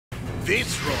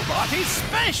This robot is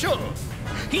special.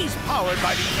 He's powered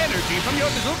by the energy from your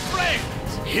little friends.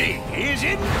 He is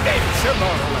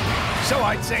invincible. So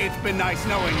I'd say it's been nice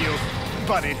knowing you,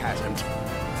 but it hasn't.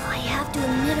 I have to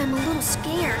admit I'm a little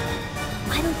scared.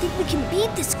 I don't think we can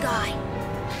beat this guy.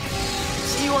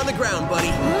 See you on the ground, buddy.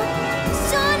 Huh?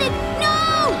 Sonic,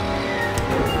 no!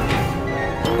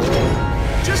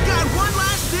 Just got one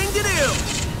last thing to do.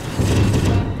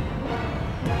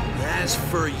 As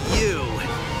for you...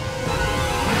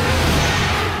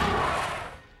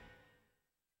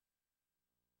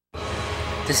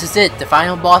 This is it, the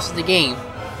final boss of the game.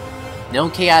 No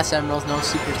Chaos Emeralds, no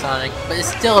Supersonic, but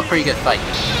it's still a pretty good fight.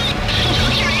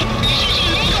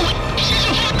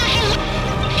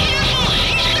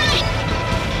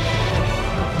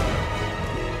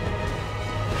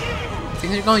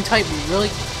 Things are going tight, we really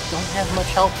don't have much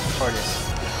help for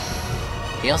this.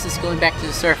 Chaos is going back to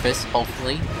the surface,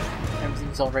 hopefully.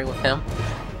 Everything's alright with him.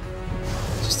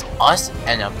 Just us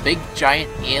and a big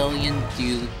giant alien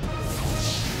dude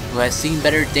who has seen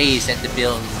better days at the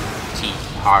beauty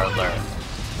parlor.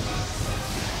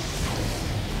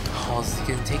 Oh, this is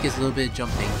gonna take us a little bit of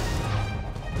jumping.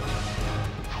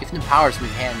 Given the powers we've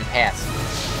had in the past,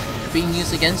 they're being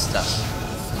used against us.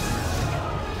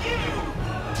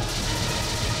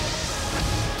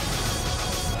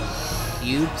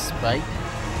 Cube, Spike,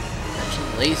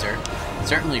 actually Laser,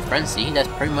 certainly Frenzy, that's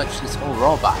pretty much this whole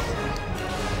robot.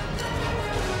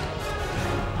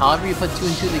 However you put two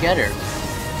and two together,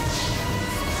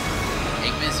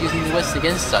 Eggman is using the West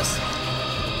against us.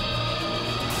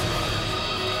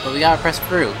 But we gotta press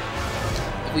through.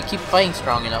 If we keep fighting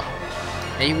strong enough,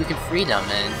 maybe we can free them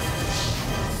and...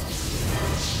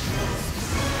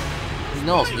 who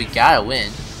knows, we gotta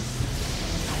win.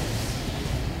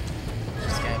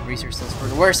 Just gotta brace ourselves for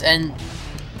the worst, and...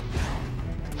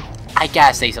 I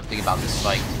gotta say something about this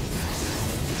fight.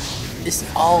 This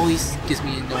always gives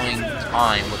me an annoying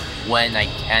time with when I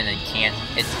can and can't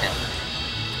hit him.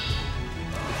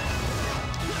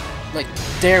 Like,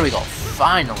 there we go,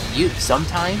 finally!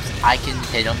 Sometimes I can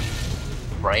hit him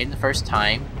right in the first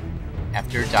time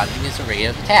after dodging his array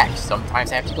of attacks.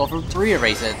 Sometimes I have to go for 3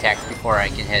 arrays of attacks before I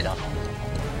can hit him.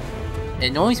 It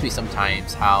annoys me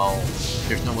sometimes how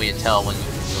there's no way to tell when you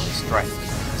can really strike.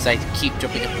 So I have to keep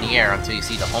jumping up in the air until you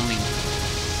see the homing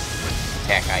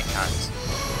attack icons.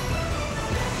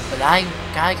 But I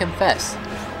gotta confess,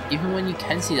 even when you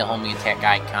can see the homing attack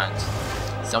icons,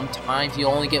 sometimes you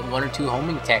only get 1 or 2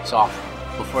 homing attacks off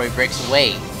before he breaks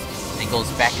away and goes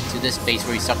back into this space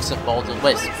where he sucks up all the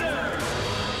wisp.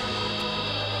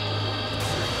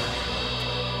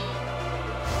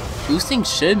 Boosting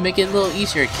should make it a little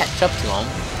easier to catch up to him.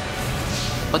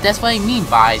 But that's what I mean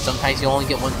by sometimes you only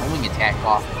get 1 homing attack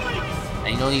off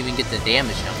and you don't even get to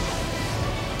damage him.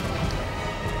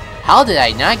 How did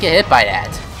I not get hit by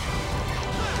that?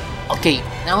 Okay,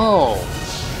 no!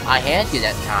 I had you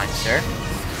that time, sir.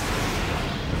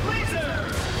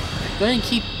 You're going to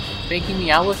keep faking me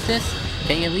out with this?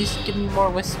 Can you at least give me more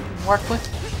wisp to work with?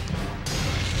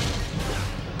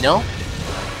 No?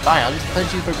 Fine, I'll just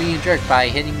punch you for being a jerk by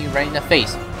hitting you right in the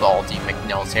face, Baldy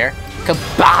McNose hair.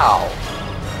 Kabow!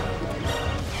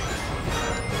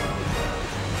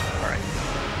 Alright.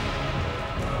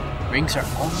 Rings are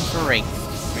only for rank.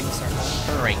 Rings are only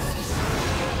for rank.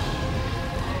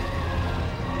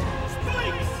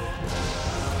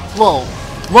 Whoa!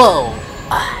 Whoa!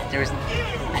 Ah, there was...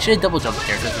 I should have double jumped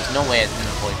there because there's no way I was going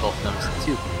to avoid both of them. It's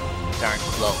too darn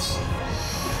close.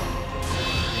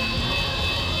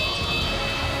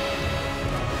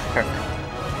 Perfect.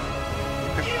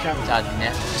 Perfect job dodging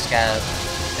that. Just gotta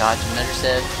dodge another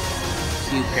set of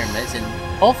cube pyramids and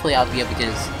hopefully I'll be able to get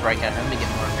a strike on him to get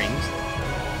more rings.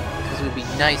 Because it would be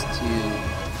nice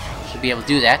to be able to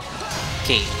do that.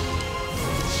 Okay.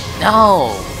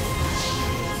 No!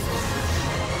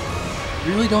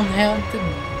 You really don't have the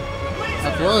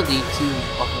ability to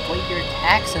avoid your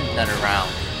attacks in another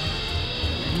round.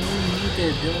 You really need the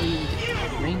ability to get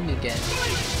that ring again.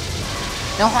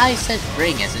 Now I said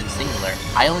ring as in singular.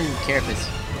 I don't even care if it's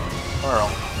plural.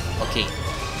 Okay.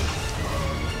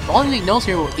 The only thing knows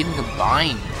here will even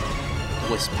combine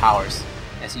Wisp powers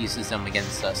as he uses them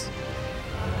against us.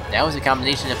 That was a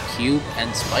combination of Cube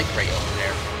and Spike Ray over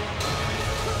there.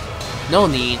 No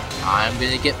need. I'm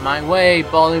gonna get my way,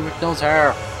 Baldy McNose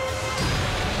hair.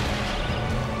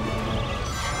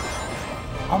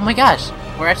 Oh my gosh,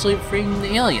 we're actually freeing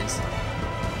the aliens.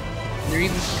 They're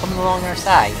even coming along our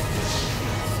side.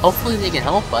 Hopefully they can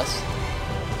help us.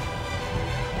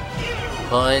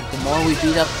 But the more we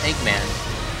beat up Eggman,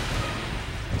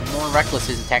 the more reckless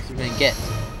his attacks are gonna get.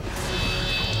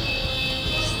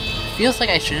 feels like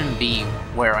I shouldn't be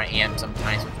where I am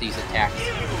sometimes with these attacks.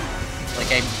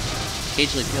 Like I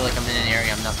occasionally feel like I'm in an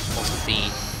area I'm not supposed to be.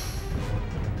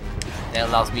 That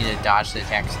allows me to dodge the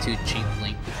attacks too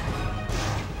cheaply.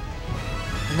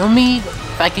 You know me,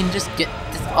 if I can just get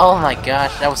this— oh my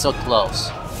gosh, that was so close.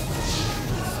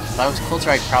 If I was closer,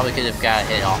 I probably could have got a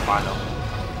hit off on him.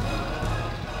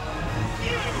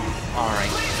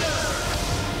 Alright.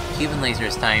 Cuban laser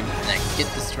this time, and I get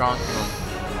the strong kill.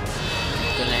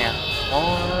 Gonna have—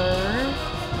 or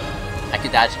I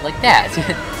could dodge it like that.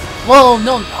 Whoa,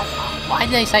 no! Why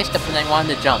did I sidestep when I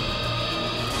wanted to jump?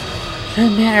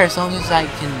 Shouldn't matter as long as I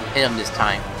can hit him this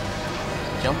time.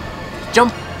 Jump.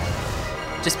 Jump!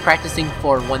 Just practicing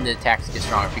for when the attacks get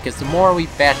stronger, because the more we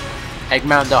bash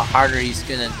Eggman, the harder he's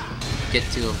gonna get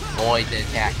to avoid the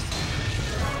attacks.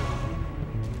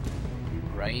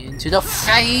 Right into the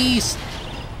face!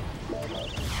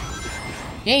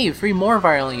 Yay, 3 more of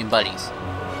our alien buddies.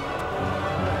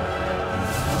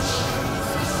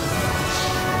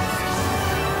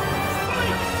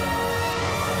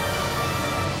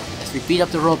 As we beat up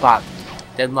the robot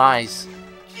that lies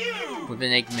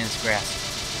within Eggman's grasp,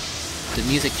 the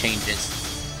music changes,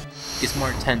 gets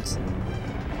more intense.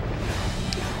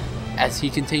 As he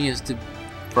continues to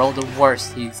throw the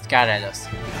worst he's got at us,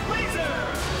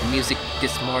 the music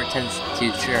gets more intense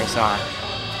to cheer us on.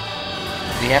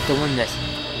 We have to win this.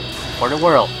 For the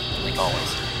world, like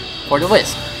always. For the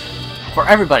Wisp. For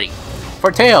everybody.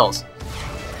 For Tails.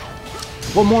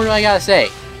 What more do I gotta say?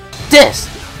 This!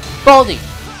 Baldy!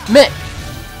 Mick!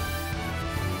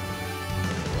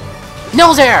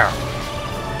 Nose Air!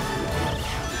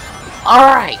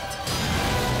 Alright!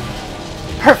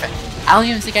 Perfect! I don't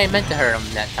even think I meant to hurt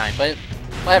him that time, but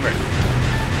whatever.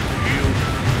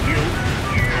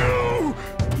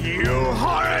 You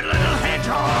horrid little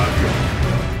hedgehog!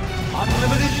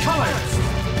 Unlimited colors!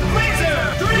 Laser!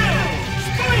 Thrill!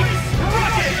 Spikes!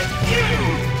 Rocket!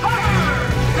 Hammer!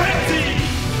 Frenzy!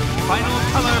 Final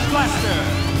color blaster!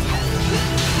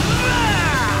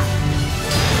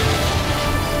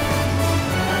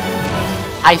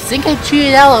 I think I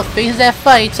cheated out of phase that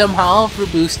fight somehow for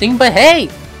boosting, but hey!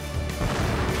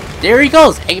 There he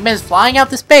goes! Eggman's flying out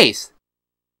to space!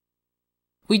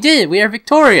 We did it! We are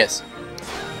victorious!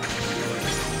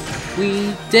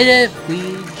 We did it! We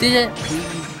did it! We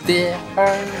did it!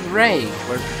 Hooray!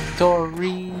 We're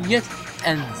victorious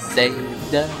and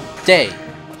saved the day!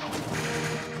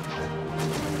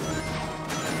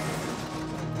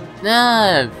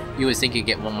 Nah, you would think you'd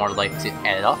get one more life to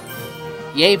add it up.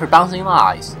 Yay for bouncing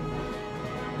lies!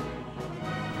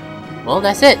 Well,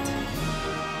 that's it!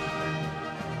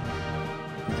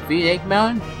 Defeat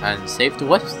Eggman and save the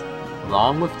West,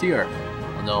 along with the Earth.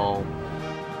 Although...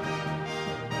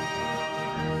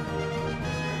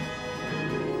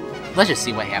 let's just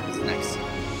see what happens next.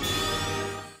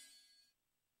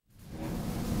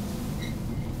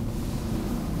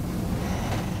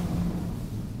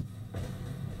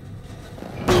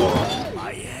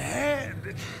 My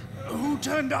head! Who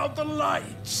turned out the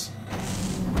lights?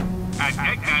 At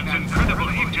Eggman's incredible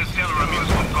interstellar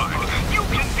amusement park, you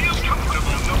can feel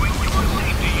comfortable knowing your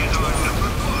safety is on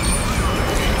number 1.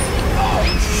 Oh,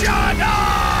 shut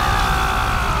up!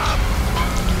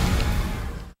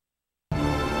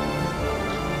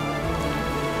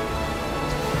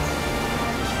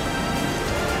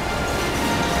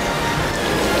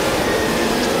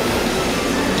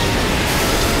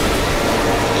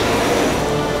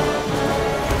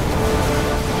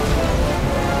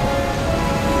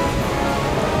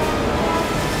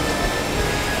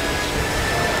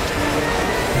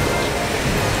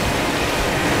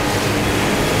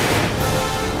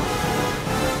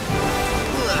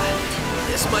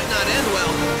 This might not end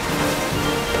well.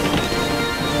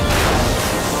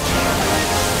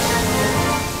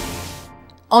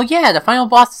 Oh yeah, the final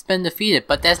boss has been defeated,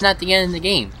 but that's not the end of the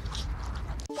game.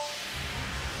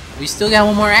 We still got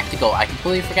one more act to go. I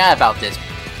completely forgot about this,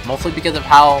 mostly because of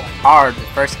how hard the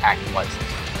first act was.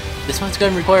 This one's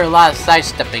going to require a lot of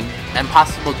sidestepping and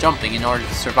possible jumping in order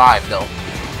to survive, though.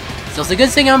 So it's a good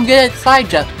thing I'm good at side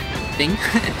jumping.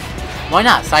 Why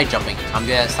not side jumping? I'm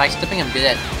good at sidestepping, I'm good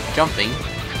at jumping.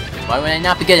 Why would I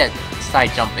not be good at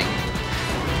side jumping?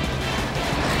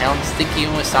 I don't think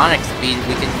even with Sonic speed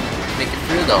we can make it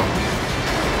through, though.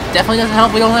 Definitely doesn't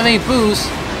help we don't have any boost.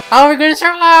 How are we going to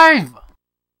survive?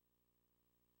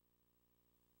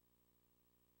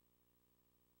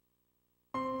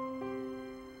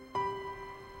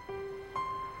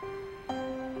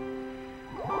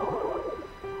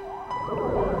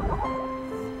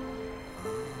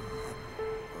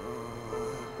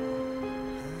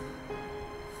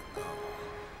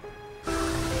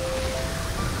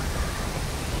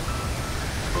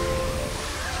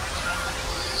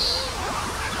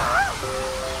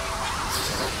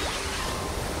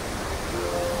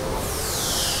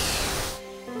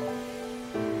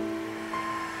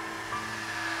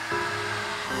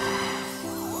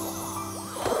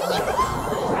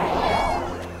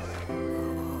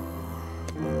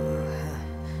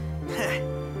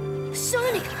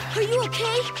 you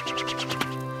okay?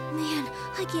 Man,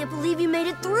 I can't believe you made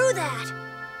it through that.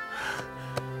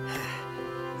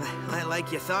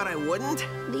 Like you thought I wouldn't?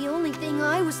 The only thing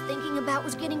I was thinking about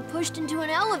was getting pushed into an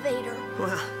elevator.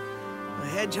 Well, a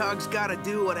hedgehog's gotta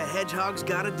do what a hedgehog's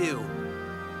gotta do.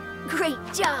 Great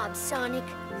job, Sonic.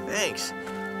 Thanks,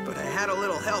 but I had a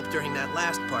little help during that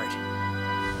last part.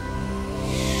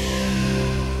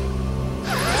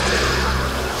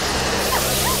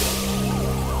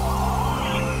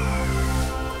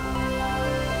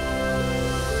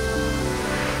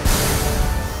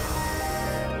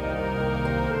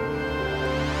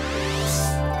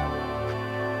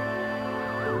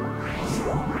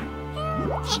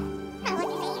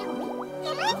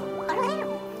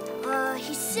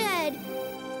 He said,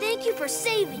 thank you for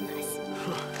saving us.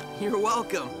 You're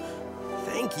welcome.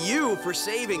 Thank you for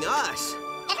saving us.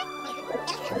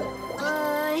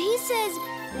 He says,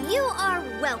 you are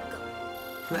welcome.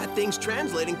 That thing's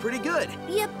translating pretty good.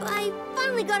 Yep, I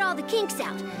finally got all the kinks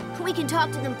out. We can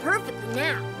talk to them perfectly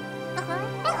now.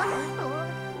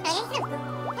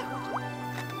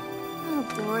 Oh,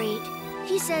 great.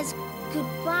 He says,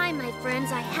 goodbye, my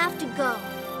friends, I have to go.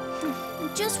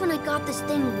 Just when I got this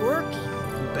thing working.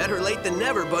 Better late than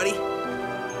never, buddy.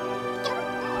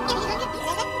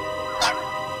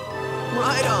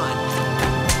 Right on.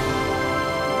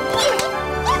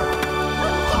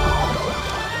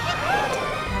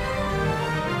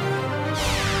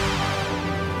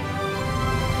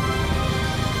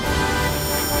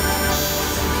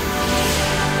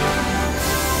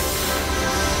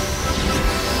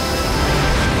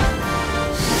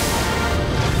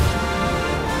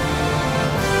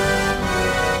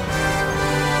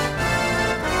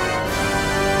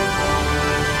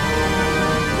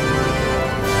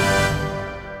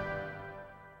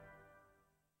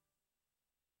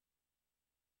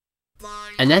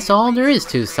 And that's all there is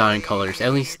to Sonic Colors,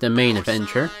 at least the main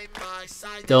adventure.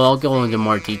 Though I'll go into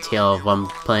more detail of what I'm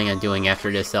planning on doing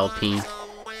after this LP.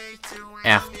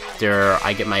 After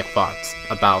I get my thoughts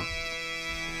about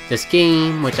this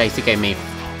game, which I think I made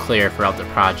clear throughout the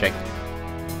project.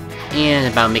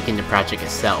 And about making the project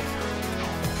itself.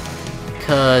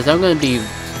 Cause I'm gonna be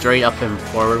straight up and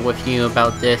forward with you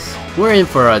about this. We're in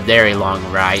for a very long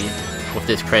ride with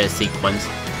this credit sequence.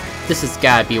 This has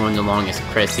gotta be one of the longest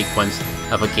credit sequence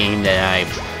of a game that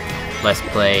I've let's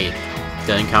played,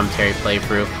 done commentary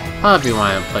playthrough, however you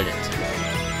want to put it.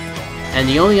 And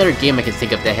the only other game I can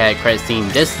think of that had a credit scene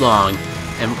this long,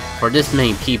 and for this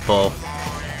many people,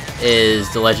 is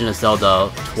The Legend of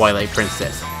Zelda Twilight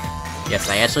Princess. Yes,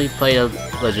 I actually played a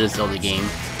Legend of Zelda game.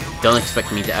 Don't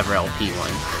expect me to ever LP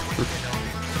one.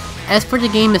 As for the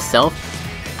game itself,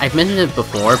 I've mentioned it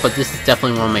before, but this is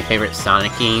definitely one of my favorite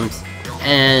Sonic games,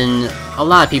 and a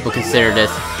lot of people consider this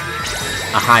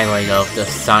a highlight of the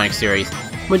Sonic series.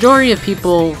 Majority of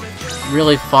people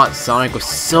really thought Sonic was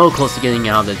so close to getting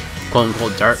out of the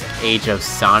quote-unquote dark age of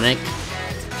Sonic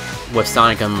with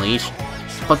Sonic Unleashed,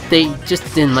 but they just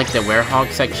didn't like the Werehog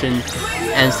section,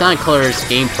 and Sonic Colors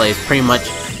gameplay is pretty much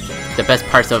the best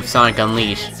parts of Sonic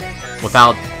Unleashed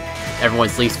without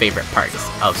everyone's least favorite parts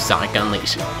of Sonic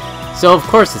Unleashed. So of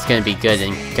course it's going to be good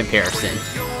in comparison.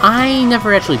 I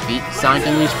never actually beat Sonic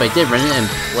Unleashed, but I did run it and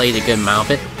played a good amount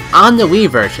of it on the Wii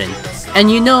version.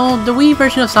 And you know, the Wii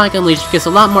version of Sonic Unleashed gets a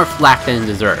lot more flack than it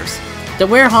deserves. The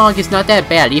Werehog is not that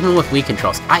bad, even with Wii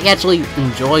controls. I actually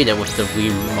enjoyed it with the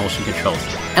Wii motion controls,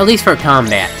 at least for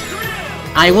combat.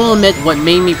 I will admit, what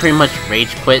made me pretty much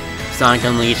rage quit Sonic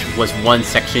Unleashed was one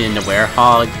section in the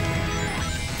Werehog.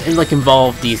 It like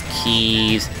involved these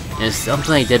keys, and it's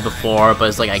something I did before, but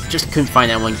it's like I just couldn't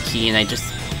find that one key, and I just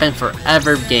spent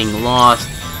forever getting lost.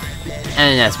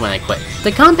 And that's when I quit.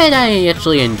 The combat I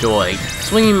actually enjoyed.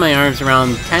 Swinging my arms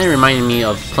around kind of reminded me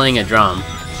of playing a drum.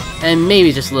 And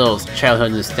maybe just a little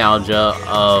childhood nostalgia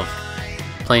of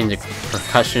playing the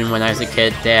percussion when I was a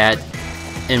kid that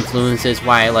influences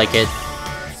why I like it.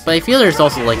 But I feel there's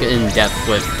also like an in-depth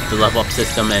with the level up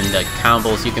system and the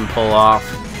combos you can pull off.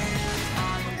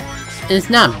 And it's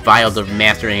not vital to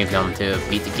master any of them to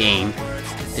beat the game.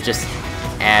 It just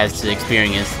adds to the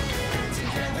experience,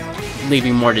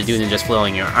 leaving more to do than just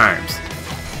flailing your arms.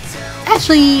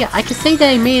 Actually, I could say that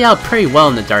I made it out pretty well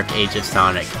in the dark age of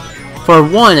Sonic. For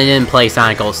one, I didn't play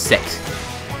Sonic 06.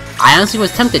 I honestly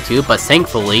was tempted to, but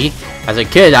thankfully, as a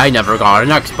kid, I never got an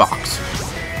Xbox.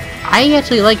 I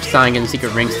actually liked Sonic and the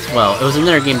Secret Rings as well. It was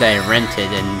another game that I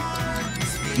rented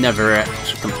and never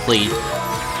actually complete.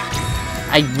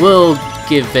 I will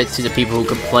give it to the people who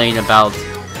complain about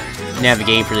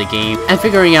navigating for the game and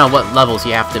figuring out what levels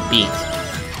you have to beat.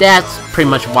 That's pretty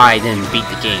much why I didn't beat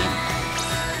the game.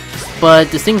 But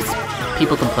the things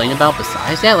people complain about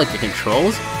besides that, like the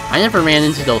controls, I never ran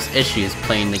into those issues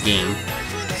playing the game.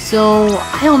 So,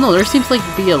 I don't know, there seems like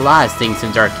to be a lot of things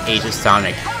in Dark Age of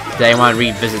Sonic that I want to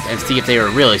revisit and see if they were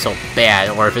really so bad,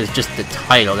 or if it's just the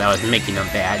title that was making them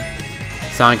bad.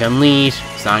 Sonic Unleashed,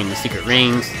 Sonic and the Secret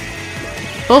Rings.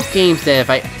 Both games that if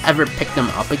I ever pick them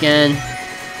up again,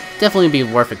 definitely be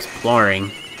worth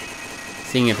exploring,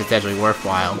 seeing if it's actually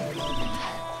worthwhile.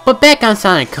 But back on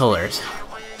Sonic Colors.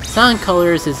 Sonic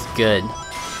Colors is good.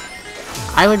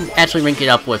 I would actually rank it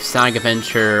up with Sonic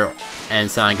Adventure and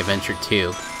Sonic Adventure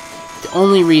 2. The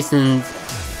only reasons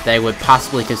that I would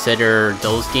possibly consider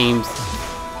those games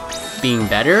being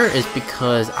better is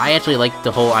because I actually like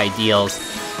the whole ideals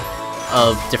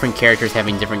of different characters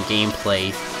having different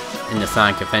gameplay in the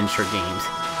Sonic Adventure games.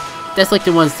 That's like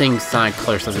the one thing Sonic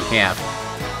Colors doesn't have.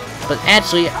 But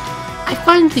actually, I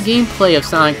find the gameplay of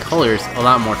Sonic Colors a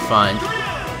lot more fun.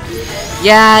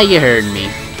 Yeah, you heard me.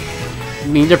 I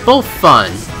mean, they're both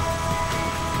fun.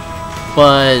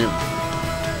 But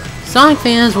Sonic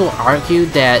fans will argue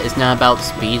that it's not about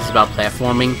speed, it's about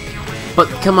platforming. But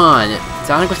come on,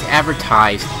 Sonic was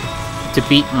advertised to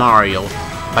beat Mario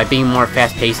by being more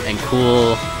fast-paced and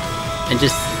cool, and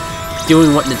just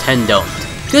doing what Nintendo.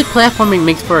 Good platforming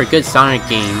makes for a good Sonic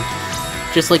game,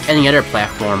 just like any other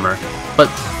platformer, but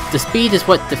the speed is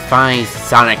what defines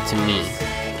Sonic to me.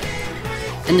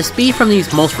 And the speed from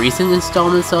these most recent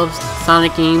installments of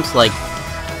Sonic games, like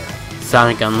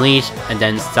Sonic Unleashed, and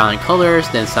then Sonic Colors,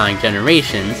 then Sonic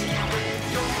Generations,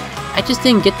 I just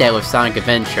didn't get that with Sonic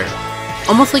Adventure.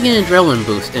 Almost like an adrenaline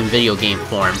boost in video game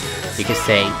form, you could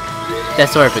say. That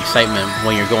sort of excitement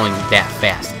when you're going that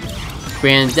fast.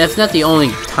 Granted, that's not the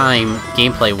only time,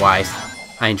 gameplay-wise,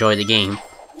 I enjoy the game,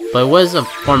 but it was a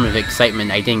form of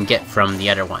excitement I didn't get from the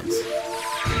other ones.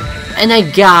 And I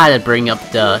gotta bring up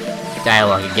the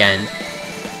dialogue again.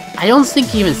 I don't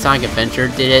think even Sonic Adventure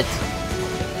did it,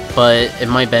 but it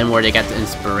might have been where they got the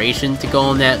inspiration to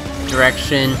go in that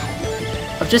direction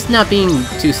of just not being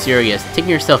too serious, taking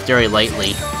yourself very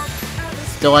lightly.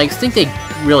 Though I think they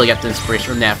really got the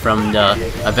inspiration from that from the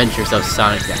Adventures of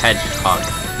Sonic the Hedgehog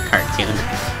cartoon.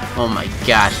 Oh my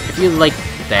gosh, if you like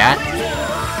that,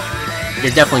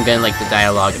 you're definitely gonna like the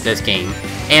dialogue of this game,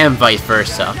 and vice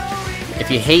versa. If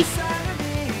you hate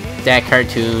that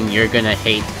cartoon, you're gonna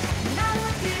hate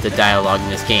the dialogue in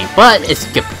this game, but it's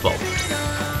skippable.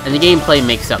 And the gameplay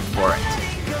makes up for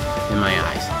it, in my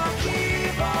eyes.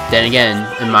 Then again,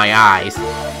 in my eyes,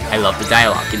 I love the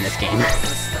dialogue in this game.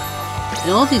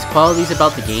 And all these qualities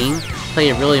about the game play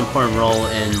a really important role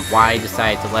in why I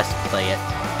decided to let's play it.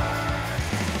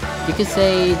 You could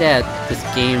say that this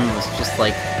game was just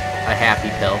like a happy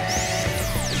pill.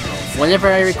 Whenever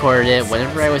I recorded it,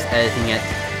 whenever I was editing it,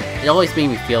 it always made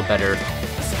me feel better,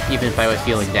 even if I was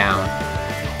feeling down.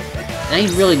 And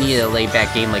I really needed a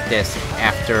laid-back game like this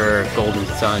after Golden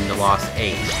Sun: The Lost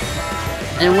Age.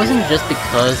 And it wasn't just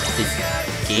because the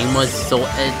game was so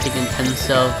editing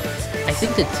intensive. I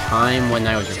think the time when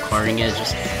I was recording it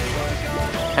just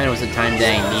kind of was the time that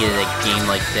I needed a game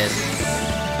like this.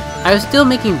 I was still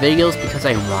making videos because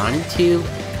I wanted to,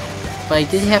 but I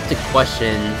did have to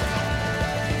question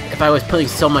if I was putting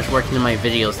so much work into my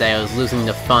videos that I was losing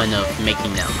the fun of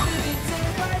making them.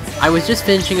 I was just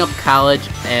finishing up college,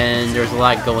 and there was a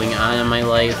lot going on in my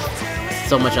life,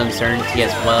 so much uncertainty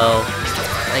as well.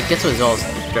 I guess I was all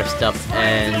stressed up,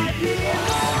 and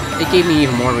it gave me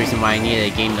even more reason why I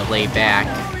needed a game to lay back.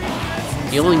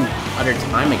 The only other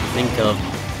time I could think of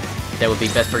that would be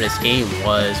best for this game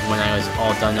was when I was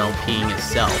all done LPing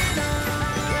itself.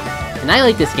 And I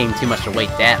like this game too much to wait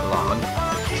that long.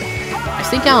 I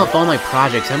think out of all my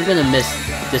projects, I'm gonna miss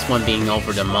this one being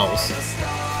over the most.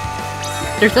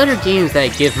 There's other games that I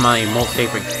give my most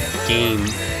favorite game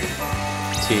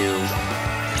to,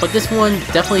 but this one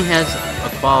definitely has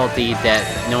a quality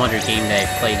that no other game that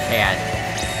I've played had.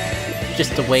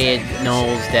 Just the way it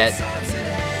knows that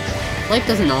life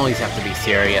doesn't always have to be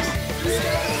serious.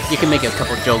 You can make a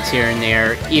couple jokes here and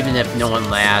there, even if no one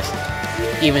laughs,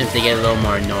 even if they get a little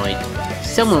more annoyed,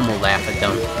 someone will laugh at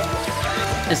them,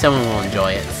 and someone will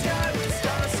enjoy it.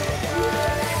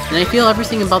 And I feel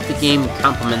everything about the game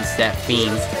complements that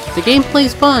theme. The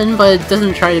gameplay's fun, but it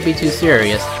doesn't try to be too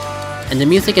serious. And the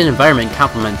music and environment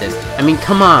complement this. I mean,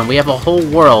 come on, we have a whole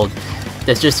world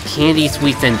that's just candy,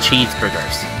 sweets, and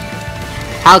cheeseburgers.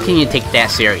 How can you take that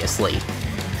seriously?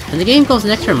 And the game goes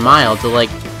an extra mile to, like,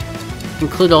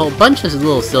 include a whole bunch of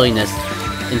little silliness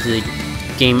into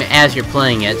the game as you're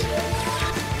playing it.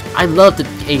 I love the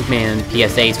Eggman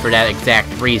PSAs for that exact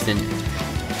reason.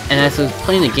 And as I was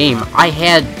playing the game, I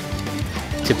had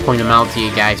to point them out to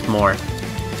you guys more.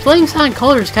 Playing Sonic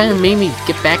Colors kind of made me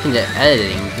get back into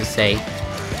editing, to say.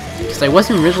 because I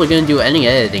wasn't originally going to do any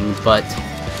editing, but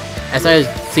as I was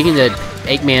seeing the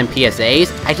Eggman PSAs,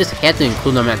 I just had to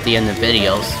include them at the end of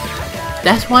videos.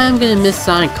 That's why I'm going to miss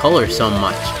Sonic Colors so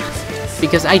much,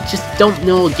 because I just don't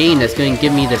know a game that's going to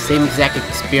give me the same exact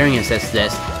experience as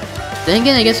this. Then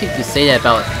again, I guess you could say that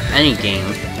about any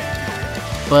game,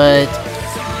 but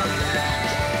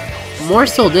more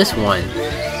so this one.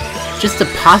 Just the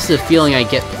positive feeling I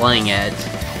get playing it,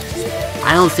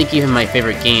 I don't think even my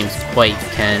favorite games quite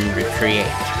can recreate.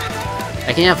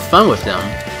 I can have fun with them,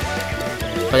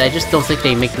 but I just don't think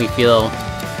they make me feel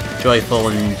joyful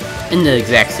in the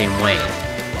exact same way.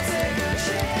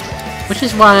 Which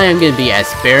is why I'm going to be as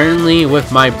sparingly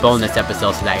with my bonus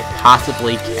episodes as I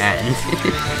possibly can.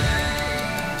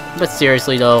 But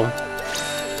seriously though,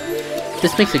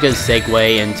 this makes a good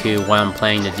segue into what I'm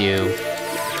planning to do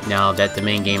now that the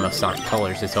main game of Sonic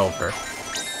Colors is over.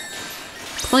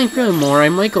 Playing through more, I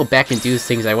might go back and do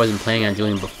things I wasn't planning on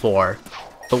doing before.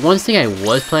 But one thing I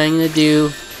was planning to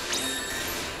do,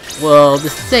 well, to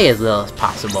stay as little as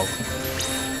possible.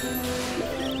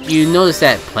 You notice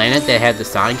that planet that had the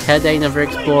Sonic head that I never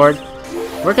explored?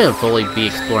 We're gonna fully be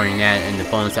exploring that in the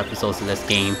bonus episodes of this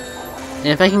game. And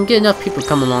if I can get enough people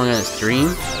come along on the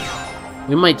stream,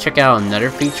 we might check out another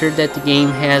feature that the game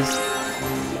has.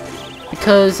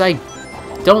 Because I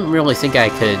don't really think I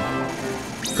could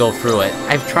go through it.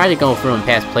 I've tried to go through in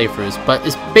past playthroughs, but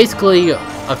it's basically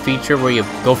a feature where you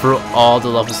go through all the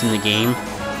levels in the game,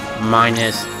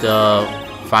 minus the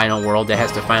final world that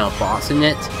has the final boss in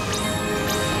it,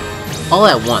 all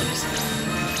at once.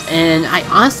 And I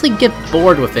honestly get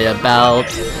bored with it about...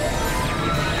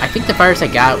 I think the farthest I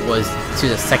got was to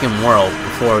the second world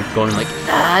before going like,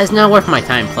 it's not worth my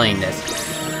time playing this.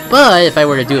 But if I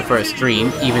were to do it for a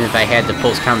stream, even if I had to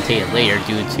post-commentate it later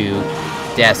due to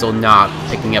Dazzle not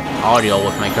picking up audio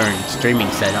with my current streaming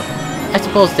setup, I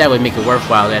suppose that would make it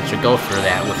worthwhile to actually go through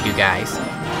that with you guys.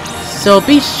 So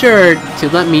be sure to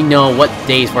let me know what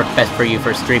days work best for you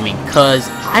for streaming, cause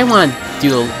I want to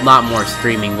do a lot more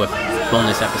streaming with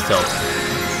bonus episodes.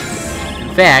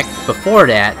 In fact, before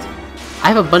that, I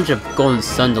have a bunch of Golden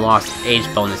Sun to Lost Age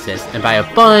bonuses, and by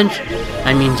a bunch,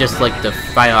 I mean just like the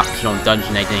final optional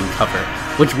dungeon I didn't cover,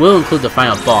 which will include the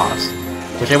final boss,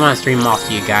 which I want to stream off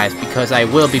to you guys because I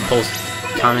will be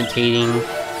post-commentating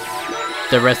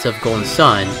the rest of Golden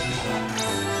Sun,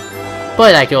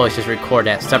 but I can always just record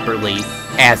that separately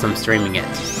as I'm streaming it.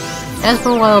 As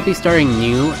for what I'll be starting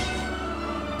new,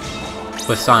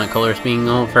 with Sonic Colors being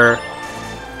over,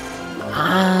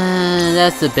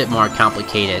 that's a bit more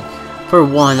complicated. For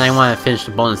one, I want to finish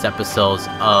the bonus episodes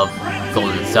of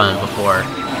Golden Sun before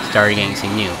starting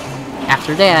anything new.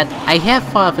 After that, I have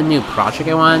thought of a new project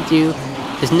I want to do.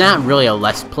 It's not really a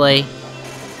Let's Play,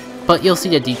 but you'll see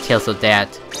the details of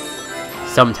that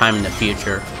sometime in the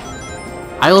future.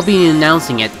 I will be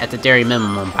announcing it at the very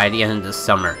minimum by the end of the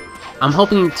summer. I'm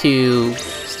hoping to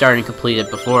start and complete it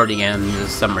before the end of the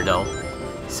summer though,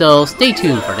 so stay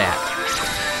tuned for that.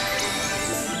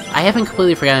 I haven't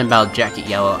completely forgotten about Jacket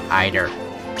Yellow either,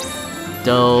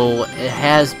 though it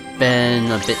has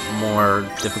been a bit more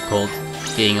difficult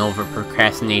getting over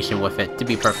procrastination with it, to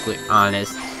be perfectly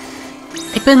honest.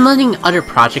 I've been letting other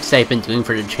projects that I've been doing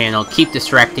for the channel keep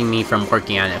distracting me from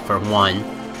working on it for one.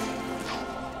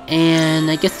 And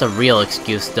I guess the real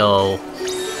excuse though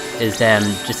is that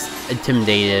I'm just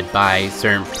intimidated by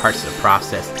certain parts of the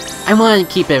process. I want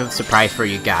to keep it a surprise for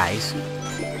you guys.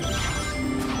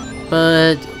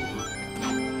 But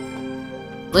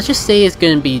let's just say it's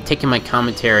going to be taking my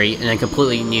commentary in a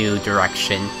completely new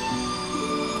direction.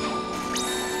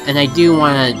 And I do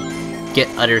want to get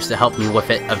others to help me with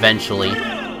it eventually.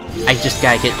 I just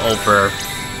gotta get over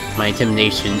my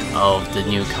intimidation of the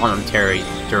new commentary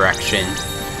direction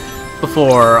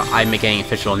before I make any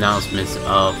official announcements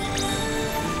of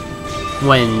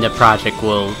when the project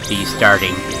will be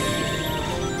starting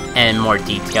and more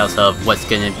details of what's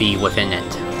going to be within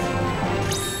it.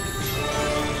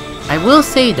 I will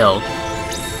say though,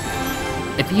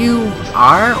 if you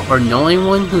are or know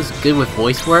anyone who's good with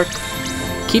voice work,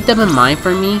 keep them in mind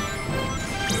for me.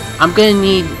 I'm gonna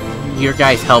need your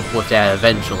guys' help with that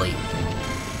eventually.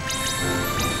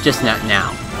 Just not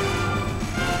now.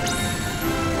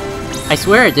 I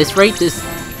swear at this rate, this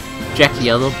Jack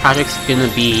Yellow project's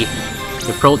gonna be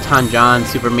the Proton John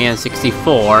Superman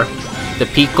 64, the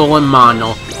Pico and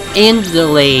Mono, and the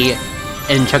Delay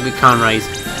and Chucky Conroy's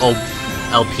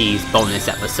LP's bonus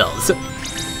episodes.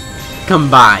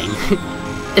 Combined.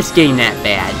 It's getting that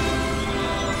bad.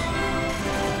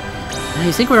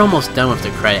 I think we're almost done with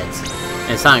the credits,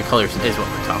 and Sonic Colors is what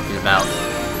we're talking about.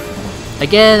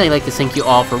 Again, I'd like to thank you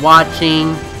all for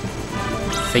watching.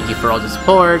 Thank you for all the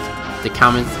support, the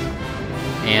comments,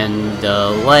 and the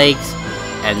likes,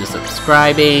 and the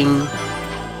subscribing,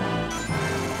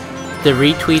 the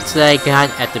retweets that I got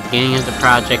at the beginning of the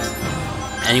projects,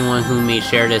 anyone who may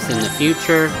share this in the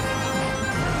future,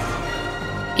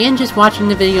 and just watching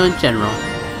the video in general.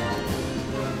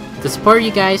 The support of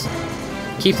you guys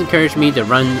keeps encouraging me to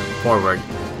run forward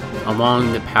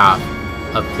along the path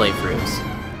of playthroughs.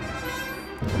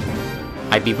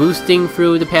 I'd be boosting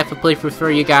through the path of playthroughs for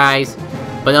you guys,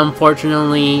 but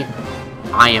unfortunately,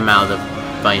 I am out of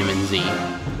vitamin Z.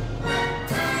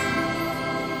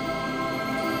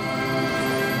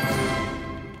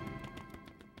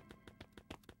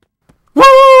 Woo!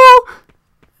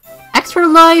 Extra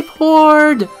life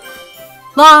horde!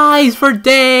 Lies for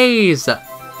days!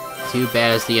 Too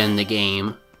bad it's the end of the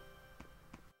game.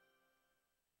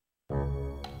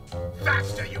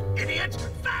 Faster, you idiot!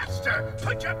 Faster!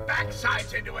 Put your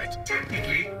backsides into it!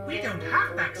 Technically, we don't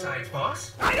have backsides,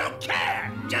 boss. I don't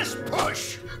care! Just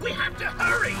push! We have to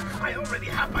hurry! I already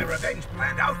have my revenge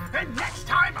planned out, and next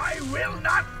time I will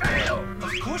not fail!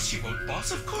 Of course you won't,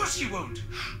 boss. Of course you won't.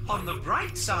 On the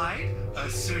bright side, a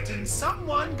certain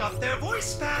someone got their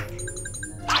voice back.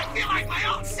 I feel like my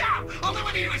old self! All I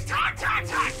want to do is talk!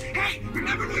 Hey,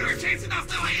 remember when we were chasing those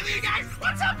little alien guys?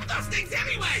 What's up with those things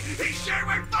anyway? They sure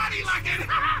were funny looking!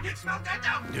 Smell good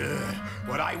though?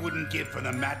 What I wouldn't give for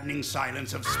the maddening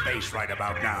silence of space right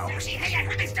about now. Sushi, hey, I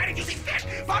heard they started using fish!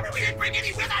 Bummer we didn't bring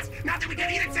any with us! Not that we can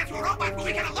eat it since we're robots, but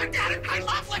we could have looked at it! I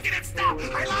love looking at stuff!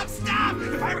 I love stuff!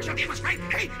 The fireworks show game was great!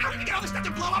 Hey, how did you get all this stuff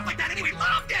to blow up like that anyway?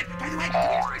 Loved it! By the way, did you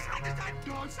destroy Sonic this time?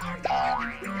 No, I'm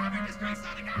sorry. You never destroy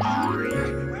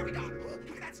Sonic.